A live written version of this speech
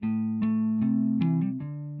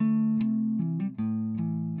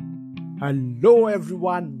Hello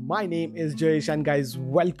everyone, my name is Jayesh and guys,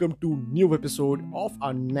 welcome to new episode of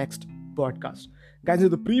our next podcast. Guys,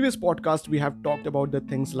 in the previous podcast we have talked about the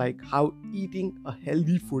things like how eating a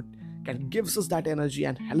healthy food can gives us that energy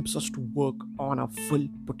and helps us to work on our full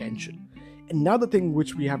potential. Another thing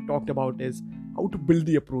which we have talked about is how to build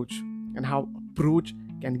the approach and how approach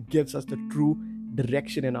can gives us the true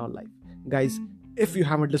direction in our life. Guys, if you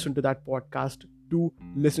haven't listened to that podcast, do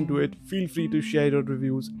listen to it. Feel free to share your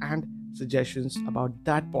reviews and suggestions about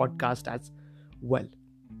that podcast as well.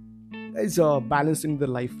 It's balancing the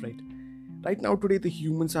life, right? Right now, today, the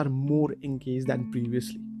humans are more engaged than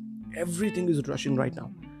previously. Everything is rushing right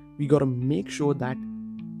now. We gotta make sure that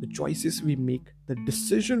the choices we make, the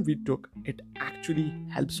decision we took, it actually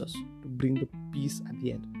helps us to bring the peace at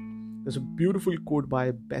the end. There's a beautiful quote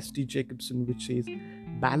by Bestie Jacobson which says,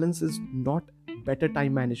 balance is not better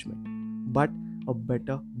time management, but a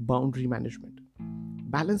better boundary management.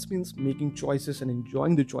 Balance means making choices and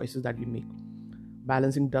enjoying the choices that we make.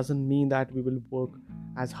 Balancing doesn't mean that we will work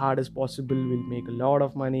as hard as possible, we'll make a lot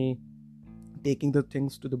of money. Taking the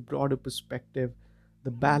things to the broader perspective,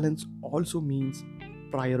 the balance also means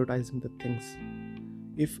prioritizing the things.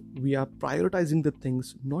 If we are prioritizing the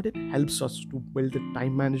things, not it helps us to build the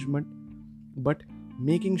time management, but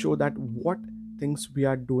making sure that what things we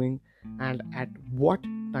are doing and at what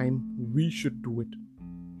time we should do it.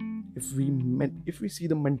 If we see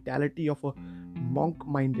the mentality of a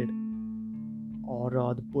monk-minded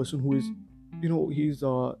or the person who is, he's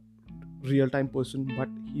a real-time person, but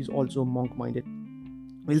he's also monk-minded,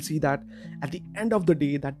 we'll see that at the end of the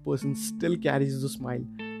day, that person still carries a smile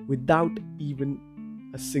without even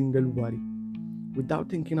a single worry, without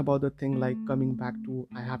thinking about the thing like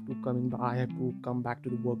I have to come back to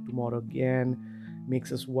the work tomorrow again,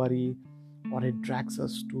 makes us worry, or it drags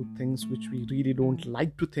us to things which we really don't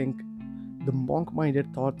like to think. The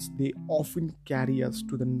monk-minded thoughts, they often carry us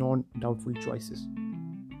to the non-doubtful choices.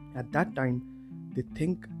 At that time, they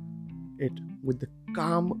think it with the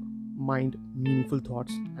calm mind, meaningful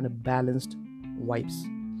thoughts, and a balanced vibes.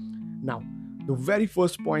 Now, the very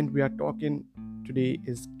first point we are talking today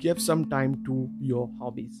is give some time to your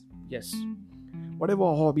hobbies. Yes, whatever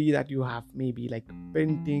hobby that you have, maybe like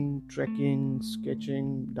painting, trekking,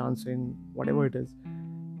 sketching, dancing, whatever it is,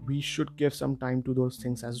 we should give some time to those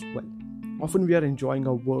things as well. Often we are enjoying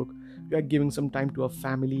our work, we are giving some time to our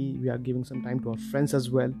family, we are giving some time to our friends as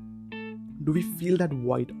well. Do we feel that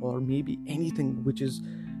void or maybe anything which is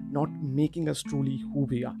not making us truly who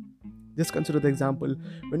we are? Just consider the example,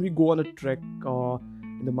 when we go on a trek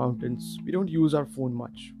in the mountains, we don't use our phone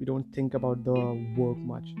much, we don't think about the work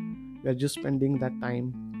much. We are just spending that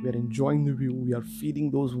time, we are enjoying the view, we are feeling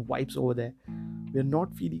those vibes over there. We are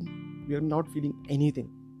not feeling anything.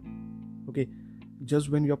 Okay, just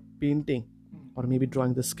when we are painting or maybe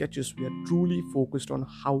drawing the sketches, we are truly focused on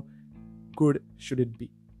how good should it be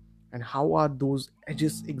and how are those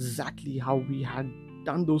edges exactly how we had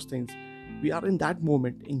done those things. We are in that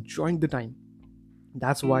moment enjoying the time.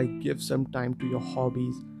 That's why give some time to your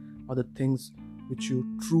hobbies or the things which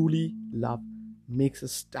you truly love. Makes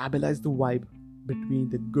us stabilize the vibe between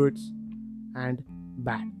the goods and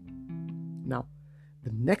bad. Now,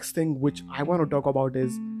 the next thing which I want to talk about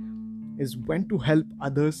is when to help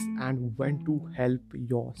others and when to help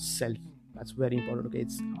yourself. That's very important. Okay,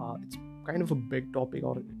 it's kind of a big topic,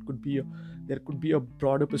 or there could be a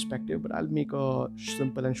broader perspective, but I'll make a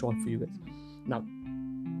simple and short for you guys. Now,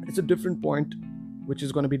 it's a different point which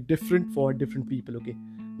is going to be different for different people. Okay,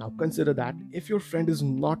 now consider that if your friend is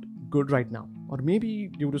not good right now, or maybe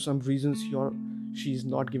due to some reasons she's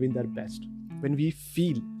not giving their best, when we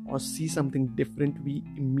feel or see something different, we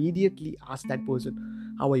immediately ask that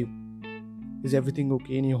person, how are you? Is everything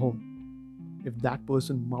okay in your home? If that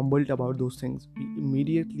person mumbled about those things, we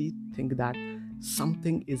immediately think that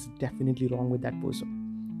something is definitely wrong with that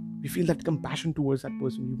person. We feel that compassion towards that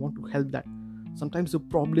person. We want to help that. Sometimes the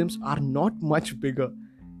problems are not much bigger,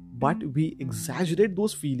 but we exaggerate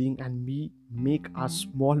those feelings and we make our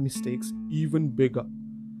small mistakes even bigger.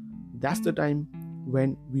 That's the time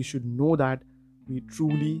when we should know that we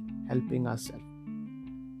truly helping ourselves.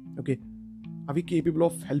 Okay, are we capable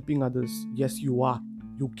of helping others? Yes, you are.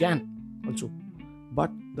 You can also.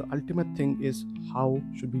 But the ultimate thing is, how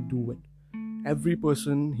should we do it? Every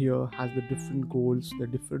person here has the different goals, the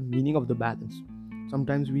different meaning of the balance.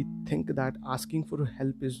 Sometimes we think that asking for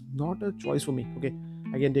help is not a choice for me. Okay,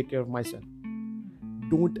 I can take care of myself.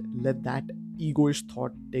 Don't let that egoish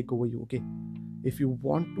thought take over you. Okay, if you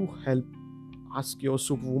want to help, ask your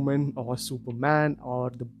superwoman or superman or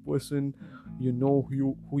the person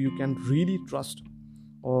who you can really trust,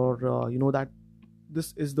 or that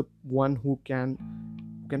this is the one who can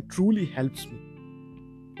can truly helps me,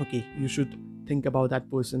 okay, you should think about that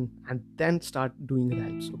person and then start doing the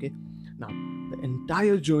helps. Okay, now the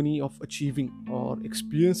entire journey of achieving or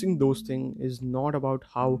experiencing those things is not about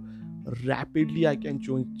how rapidly I can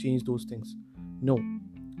change those things. No,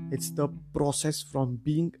 it's the process from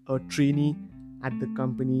being a trainee at the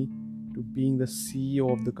company to being the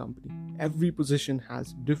CEO of the company. Every position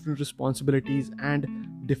has different responsibilities and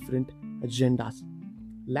different agendas.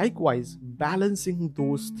 Likewise, balancing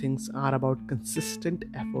those things are about consistent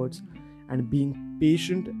efforts and being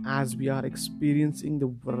patient as we are experiencing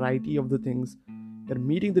the variety of the things. We're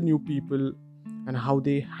meeting the new people and how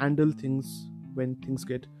they handle things when things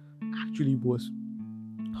get actually worse.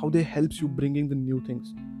 How they helps you bringing the new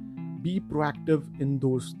things. Be proactive in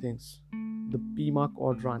those things. The Pima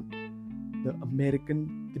Quadrant, the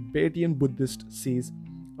American Tibetan Buddhist says,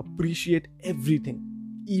 appreciate everything,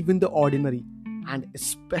 even the ordinary, and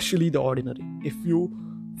especially the ordinary. If you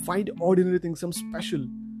find ordinary things some special,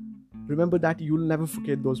 remember that you'll never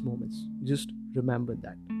forget those moments. Just remember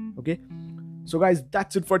that. Okay. So guys,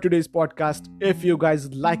 that's it for today's podcast. If you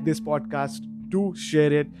guys like this podcast, do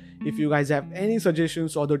share it. If you guys have any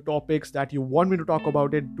suggestions or the topics that you want me to talk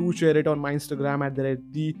about it, do share it on my Instagram at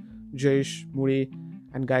the Jayesh Muley.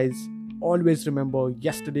 And guys, always remember,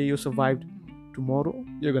 yesterday you survived, tomorrow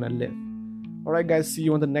you're gonna live. Alright guys, see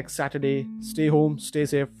you on the next Saturday. Stay home, stay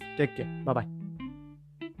safe, take care. Bye bye.